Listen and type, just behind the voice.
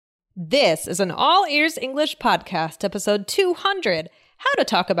This is an All Ears English podcast, episode 200, How to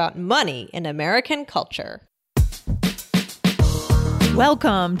Talk About Money in American Culture.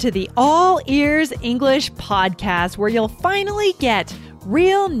 Welcome to the All Ears English podcast, where you'll finally get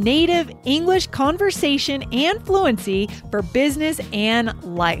real native English conversation and fluency for business and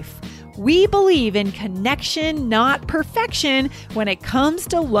life. We believe in connection, not perfection, when it comes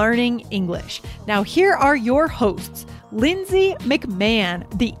to learning English. Now, here are your hosts, Lindsay McMahon,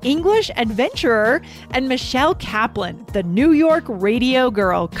 the English adventurer, and Michelle Kaplan, the New York radio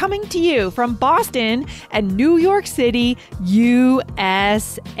girl, coming to you from Boston and New York City,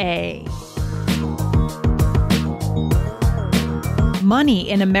 USA. Money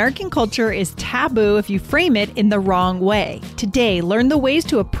in American culture is taboo if you frame it in the wrong way. Today, learn the ways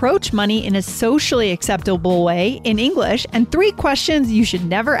to approach money in a socially acceptable way in English and 3 questions you should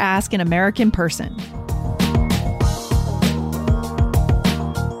never ask an American person.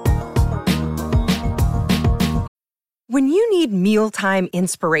 When you need mealtime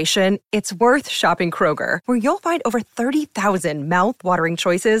inspiration, it's worth shopping Kroger, where you'll find over 30,000 mouth-watering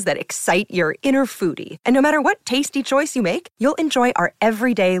choices that excite your inner foodie. And no matter what tasty choice you make, you'll enjoy our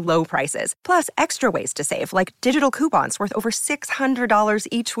everyday low prices, plus extra ways to save, like digital coupons worth over $600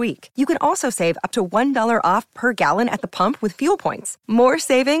 each week. You can also save up to $1 off per gallon at the pump with fuel points. More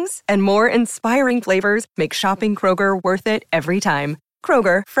savings and more inspiring flavors make shopping Kroger worth it every time.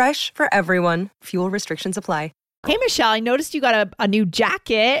 Kroger, fresh for everyone. Fuel restrictions apply. Hey, Michelle, I noticed you got a new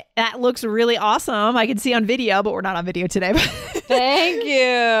jacket. That looks really awesome. I can see on video, but we're not on video today. Thank you.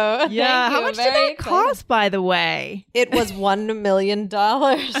 Yeah. Thank you. How much did that cost, by the way? It was $1 million.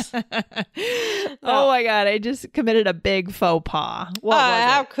 Oh, my God. I just committed a big faux pas. What was it?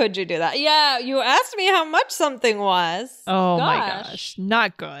 How could you do that? Yeah, you asked me how much something was. Oh, my gosh.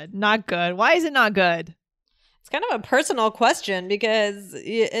 Not good. Not good. Why is it not good? It's kind of a personal question because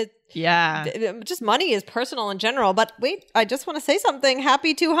just money is personal in general. But wait, I just want to say something.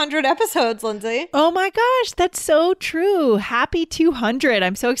 Happy 200 episodes, Lindsay. Oh my gosh, that's so true. Happy 200.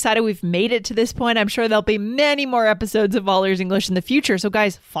 I'm so excited we've made it to this point. I'm sure there'll be many more episodes of All Ears English in the future. So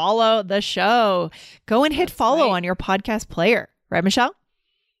guys, follow the show. Go and hit follow on your podcast player. Right, Michelle?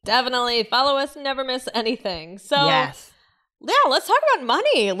 Definitely. Follow us and never miss anything. So yes. Yeah, let's talk about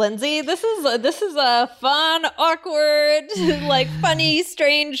money, Lindsay. This is a fun, awkward, funny,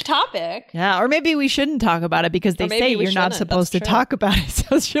 strange topic. Yeah, or maybe we shouldn't talk about it because they say you're not supposed to talk about it.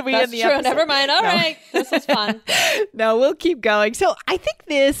 So should we end the episode? Never mind. All right. This was fun. No, we'll keep going. So I think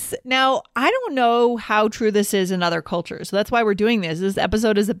now, I don't know how true this is in other cultures. So that's why we're doing this. This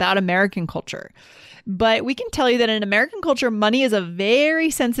episode is about American culture. But we can tell you that in American culture, money is a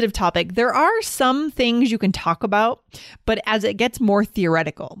very sensitive topic. There are some things you can talk about, but as it gets more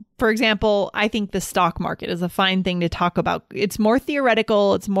theoretical. For example, I think the stock market is a fine thing to talk about. It's more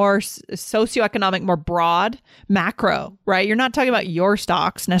theoretical. It's more socioeconomic, more broad, macro, right? You're not talking about your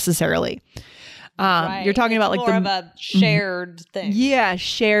stocks necessarily. Right. You're talking about more of a shared thing. Yeah,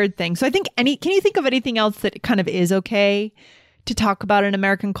 shared thing. So I think can you think of anything else that kind of is okay to talk about in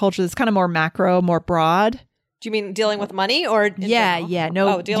American culture that's kind of more macro, more broad? Do you mean dealing with money or dealing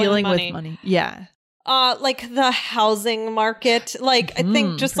with money. Yeah. Like the housing market, I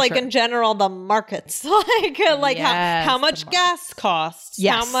think just in general, the markets, how much gas costs,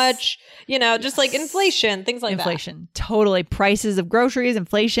 how much, inflation, things like that. Inflation, totally. Prices of groceries,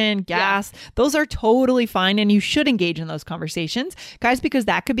 inflation, gas, those are totally fine. And you should engage in those conversations, guys, because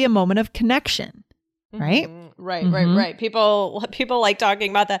that could be a moment of connection. Right? Right. People like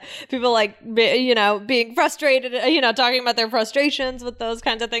talking about that. People being frustrated, talking about their frustrations with those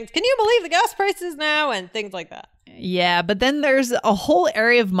kinds of things. Can you believe the gas prices now and things like that? Yeah, but then there's a whole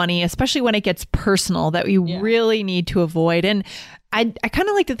area of money, especially when it gets personal, that we really need to avoid. And I kind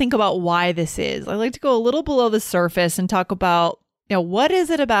of like to think about why this is. I like to go a little below the surface and talk about, what is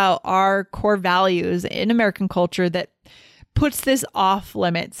it about our core values in American culture that puts this off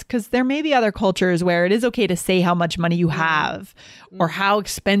limits? Because there may be other cultures where it is okay to say how much money you have or how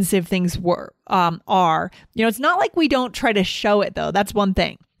expensive things are. It's not like we don't try to show it, though. That's one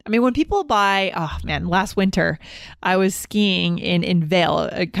thing. I mean, when people buy, last winter, I was skiing in Vail,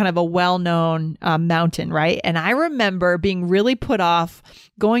 kind of a well-known mountain, right? And I remember being really put off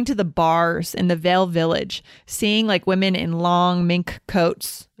going to the bars in the Vail Village, seeing women in long mink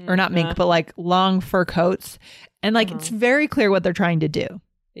coats, or not mink, but long fur coats. And it's very clear what they're trying to do.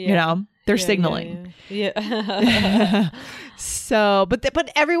 They're signaling. Yeah. So,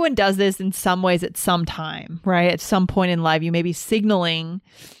 but everyone does this in some ways at some time, right? At some point in life, you may be signaling,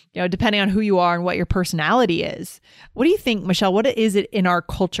 depending on who you are and what your personality is. What do you think, Michelle? What is it in our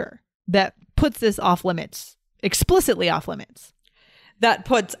culture that puts this off limits, explicitly off limits? That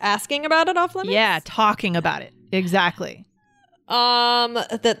puts asking about it off limits? Yeah, talking about it. Exactly.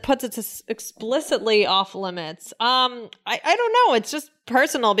 That puts it explicitly off limits. I don't know. It's just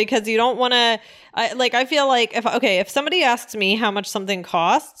personal because you don't want to, I feel like if somebody asks me how much something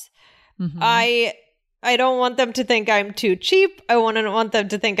costs, I don't want them to think I'm too cheap. I wouldn't want them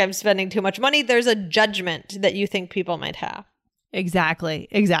to think I'm spending too much money. There's a judgment that you think people might have. Exactly.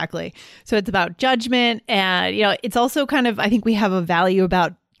 So it's about judgment. And, it's also kind of, I think we have a value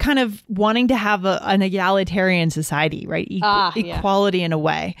about kind of wanting to have an egalitarian society, right? Equality in a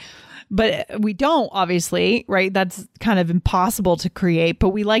way. But we don't, obviously, right? That's kind of impossible to create, but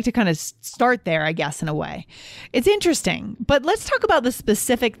we like to kind of start there, I guess, in a way. It's interesting. But let's talk about the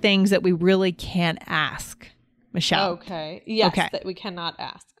specific things that we really can't ask, Michelle. Okay. Yes, that we cannot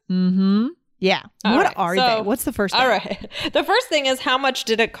ask. Mm-hmm. Yeah. What are they? What's the first thing? All right. The first thing is, how much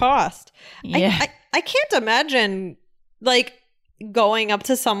did it cost? Yeah. I can't imagine, going up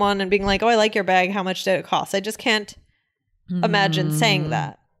to someone and being like, oh, I like your bag. How much did it cost? I just can't imagine saying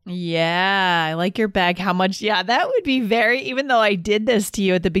that. Yeah, I like your bag. How much? Yeah, that would be even though I did this to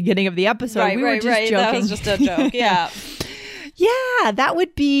you at the beginning of the episode, we were just joking. That was just a joke. Yeah. Yeah, that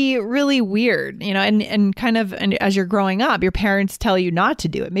would be really weird, and kind of, and as you're growing up, your parents tell you not to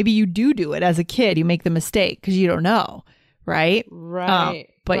do it. Maybe you do it as a kid. You make the mistake because you don't know, right? Right.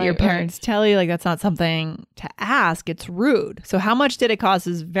 But your parents tell you that's not something to ask. It's rude. So how much did it cost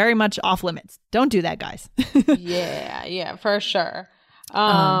is very much off limits. Don't do that, guys. Yeah, for sure. What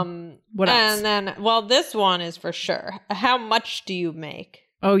else? And then, this one is for sure. How much do you make?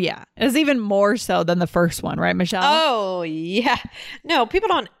 Oh, yeah. It's even more so than the first one, right, Michelle? Oh, yeah. No, people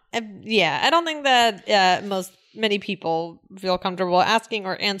don't. I don't think that many people feel comfortable asking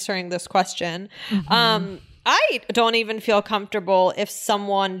or answering this question. I don't even feel comfortable if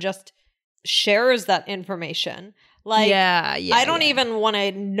someone just shares that information. I don't even want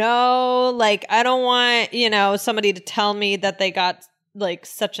to know. I don't want, somebody to tell me that they got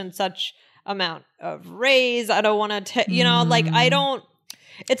such and such amount of raise. I don't want to, I don't.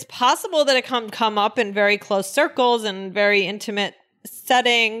 It's possible that it can come up in very close circles and very intimate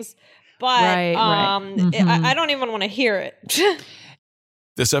settings, but I don't even want to hear it.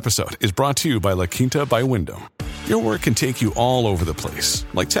 This episode is brought to you by La Quinta by Wyndham. Your work can take you all over the place,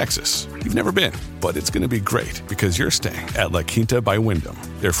 like Texas. You've never been, but it's going to be great because you're staying at La Quinta by Wyndham.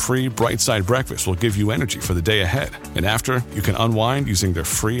 Their free Bright Side breakfast will give you energy for the day ahead. And after, you can unwind using their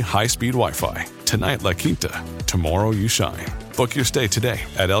free high-speed Wi-Fi. Tonight, La Quinta. Tomorrow, you shine. Book your stay today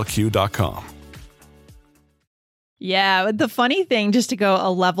at LQ.com. Yeah, but the funny thing, just to go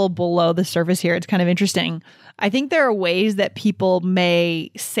a level below the surface here, it's kind of interesting. I think there are ways that people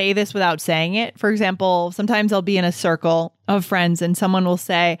may say this without saying it. For example, sometimes I'll be in a circle of friends and someone will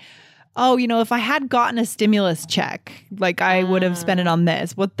say, oh, if I had gotten a stimulus check, I would have spent it on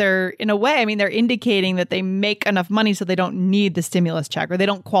this. What they're, in a way, they're indicating that they make enough money so they don't need the stimulus check or they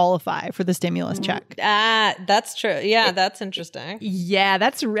don't qualify for the stimulus check. That's true. Yeah, that's interesting. Yeah,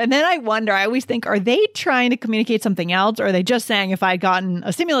 and then I wonder, I always think, are they trying to communicate something else? Or are they just saying, if I had gotten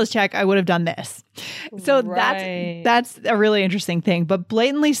a stimulus check, I would have done this? So that's a really interesting thing. But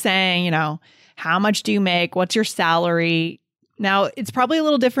blatantly saying, how much do you make? What's your salary? Now, it's probably a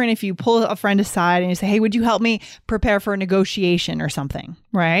little different if you pull a friend aside and you say, hey, would you help me prepare for a negotiation or something,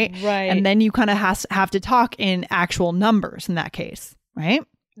 right? Right. And then you kind of have to talk in actual numbers in that case, right?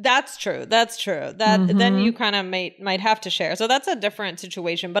 That's true. Then you kind of might have to share. So that's a different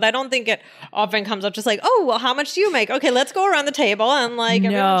situation. But I don't think it often comes up just oh, well, how much do you make? Okay, let's go around the table and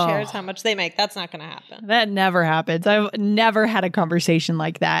everyone shares how much they make. That's not going to happen. That never happens. I've never had a conversation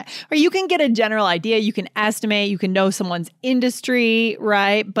like that. Or you can get a general idea. You can estimate. You can know someone's industry,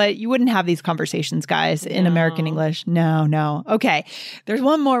 right? But you wouldn't have these conversations, guys, in American English. No. Okay. There's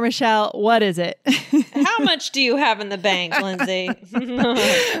one more, Michelle. What is it? How much do you have in the bank, Lindsay?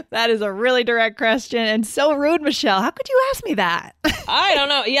 That is a really direct question and so rude, Michelle. How could you ask me that? I don't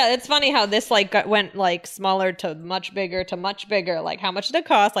know. Yeah, it's funny how this went smaller to much bigger to much bigger. How much did it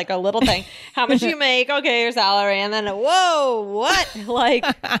cost? A little thing. How much you make? Okay, your salary. And then, whoa, what?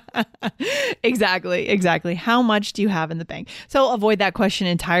 Exactly. How much do you have in the bank? So avoid that question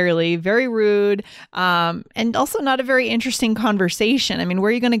entirely. Very rude. And also not a very interesting conversation. Where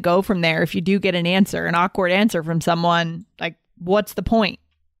are you going to go from there if you do get an awkward answer from someone? What's the point?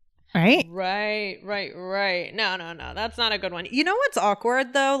 Right? Right. No. That's not a good one. You know what's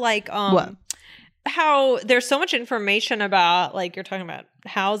awkward though? What? How there's so much information about you're talking about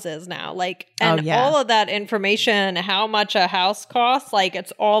houses now, all of that information, how much a house costs,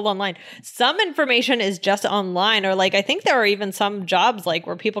 it's all online. Some information is just online, or I think there are even some jobs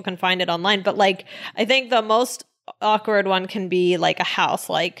where people can find it online. But I think the most awkward one can be like a house.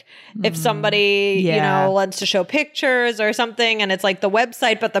 Like if somebody, wants to show pictures or something and it's like the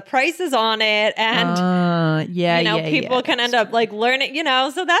website, but the price is on it. And, people can end up like learning,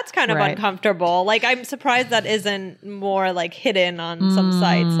 so that's kind of uncomfortable. Like I'm surprised that isn't more like hidden on some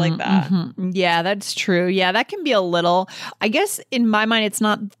sites like that. Mm-hmm. Yeah, that's true. Yeah, that can be a little, I guess in my mind, it's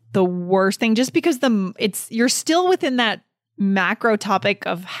not the worst thing just because you're still within that macro topic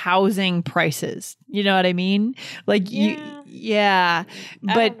of housing prices. You know what I mean? Like,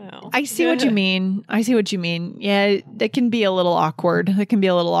 but I see what you mean. Yeah, that can be a little awkward.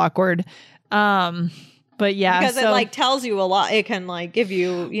 But yeah, because it like tells you a lot. It can like give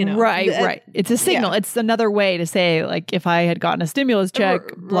you, right. It's a signal. Yeah. It's another way to say like, if I had gotten a stimulus check,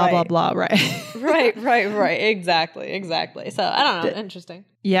 blah, blah, blah. Right. right. Exactly. So I don't know. Interesting.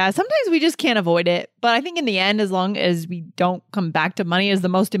 Yeah. Sometimes we just can't avoid it. But I think in the end, as long as we don't come back to money is the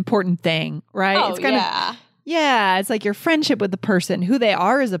most important thing, right? Oh, it's like your friendship with the person, who they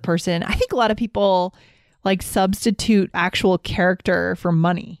are as a person. I think a lot of people like substitute actual character for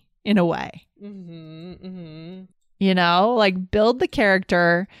money in a way. Like build the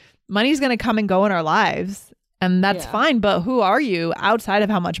character. Money's going to come and go in our lives, and that's fine. But who are you outside of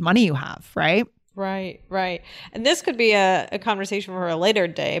how much money you have, right? Right. And this could be a conversation for a later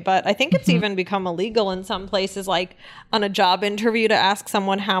day, but I think it's even become illegal in some places, like on a job interview, to ask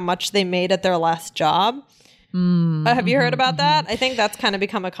someone how much they made at their last job. Have you heard about that? I think that's kind of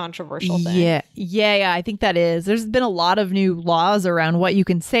become a controversial thing. Yeah. I think that is. There's been a lot of new laws around what you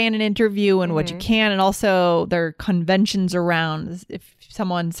can say in an interview and what you can. And also there are conventions around if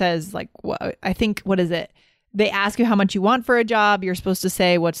someone says like, what is it? They ask you how much you want for a job. You're supposed to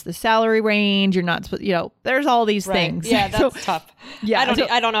say, what's the salary range? You're not supposed, there's all these things. Yeah, that's tough. Yeah,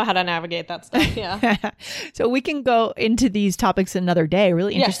 I don't know how to navigate that stuff. Yeah. So we can go into these topics another day.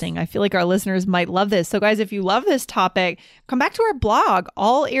 Really interesting. Yes. I feel like our listeners might love this. So guys, if you love this topic, come back to our blog,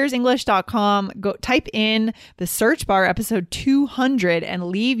 allearsenglish.com. Go type in the search bar episode 200 and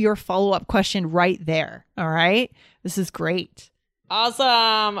leave your follow-up question right there. All right. This is great.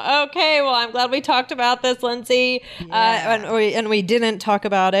 Awesome. Okay. Well, I'm glad we talked about this, Lindsay. And we didn't talk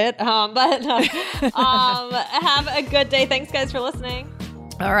about it. But have a good day. Thanks, guys, for listening.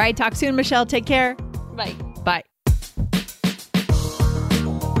 All right. Talk soon, Michelle. Take care. Bye. Bye.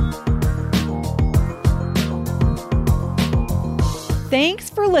 Thanks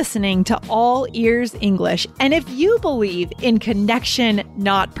for listening to All Ears English. And if you believe in connection,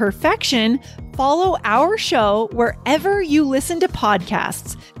 not perfection, follow our show wherever you listen to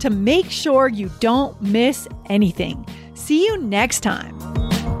podcasts to make sure you don't miss anything. See you next time.